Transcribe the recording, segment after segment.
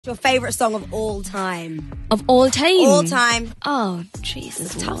Your favourite song of all time? Of all time? All time. Oh,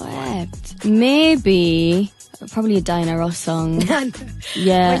 Jesus wept. Maybe, probably a Diana Ross song.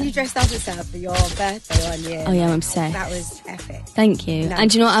 Yeah. When you dressed up yourself for your birthday one year. Oh yeah, I'm obsessed. That was epic. Thank you. No.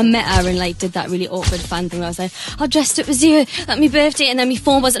 And do you know what? I met her and like did that really awkward fan thing where I was like, I dressed up as you at my birthday, and then my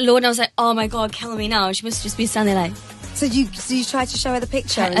phone wasn't loading. I was like, oh my God, kill me now. She must just be standing like... So you tried to show her the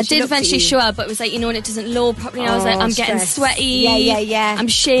picture? I did eventually show her, but it was like, you know, when it doesn't load properly, and I was like, I'm getting sweaty. Yeah. I'm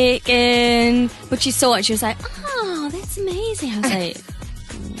shaking. But she saw it and she was like, oh, that's amazing. I was like...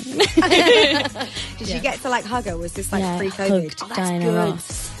 Did you get to like hug her? Was this like pre-COVID? Hugged That's Diana good.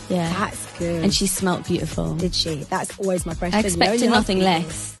 Ross. Yeah. That's good. And she smelt beautiful. Did she? That's always my question. I expected nothing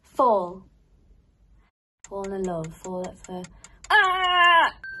less. Fall in love. Fall at first.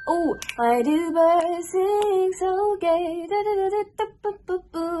 Ah! Oh, why do birds sing so gay?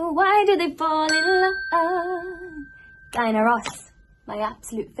 Why do they fall in love? Diana Ross, my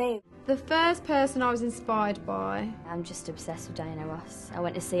absolute favourite. The first person I was inspired by. I'm just obsessed with Diana Ross. I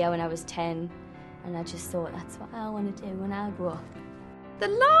went to see her when I was 10, and I just thought that's what I want to do when I grow up. The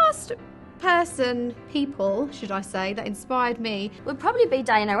last people, should I say, that inspired me Would probably be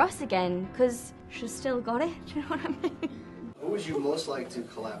Diana Ross again, because she's still got it. Do you know what I mean? Who would you most like to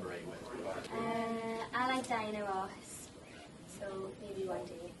collaborate with? I like Diana Ross, so maybe one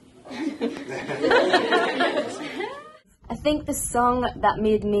day. I think the song that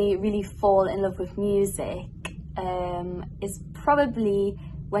made me really fall in love with music is probably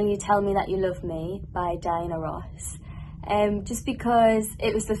When You Tell Me That You Love Me by Diana Ross. Just because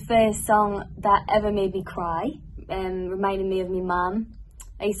it was the first song that ever made me cry, reminded me of my mum.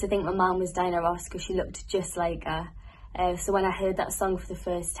 I used to think my mum was Diana Ross because she looked just like her. So when I heard that song for the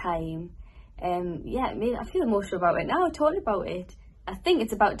first time, I feel emotional about it now, talking about it. I think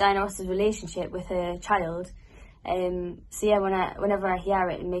it's about Diana Ross's relationship with her child. So yeah, whenever I hear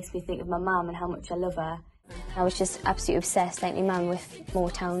it, it makes me think of my mum and how much I love her. I was just absolutely obsessed, like my mum, with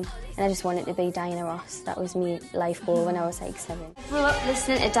Motown, and I just wanted to be Diana Ross. That was my life goal when I was like 7. I grew up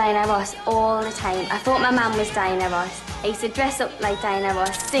listening to Diana Ross all the time. I thought my mum was Diana Ross. I used to dress up like Diana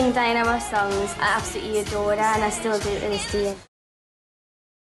Ross, sing Diana Ross songs. I absolutely adored her, and I still do to this day.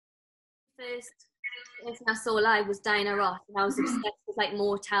 First person I saw live was Diana Ross, and I was obsessed with like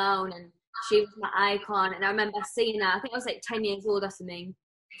Motown, and she was my icon. And I remember seeing her, I think I was like 10 years old or something,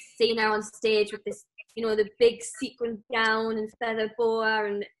 seeing her on stage with this, you know, the big sequin gown and feather boa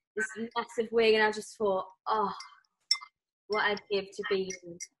and this massive wig, and I just thought, oh, what I'd give to be.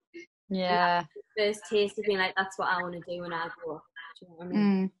 Yeah. The first taste of being like, that's what I want to do when I grow up. Do you know what I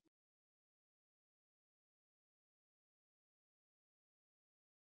mean?